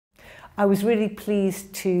I was really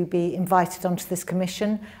pleased to be invited onto this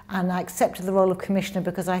commission, and I accepted the role of commissioner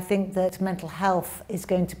because I think that mental health is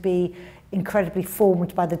going to be incredibly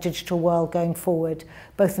formed by the digital world going forward,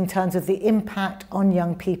 both in terms of the impact on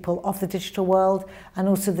young people of the digital world and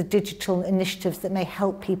also the digital initiatives that may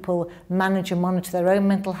help people manage and monitor their own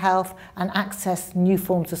mental health and access new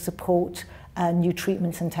forms of support, new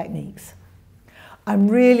treatments and techniques. I'm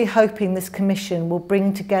really hoping this commission will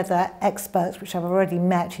bring together experts, which I've already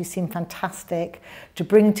met, who seem fantastic, to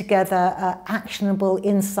bring together actionable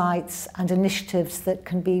insights and initiatives that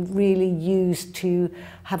can be really used to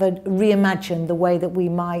have a reimagine the way that we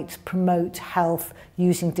might promote health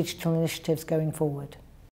using digital initiatives going forward.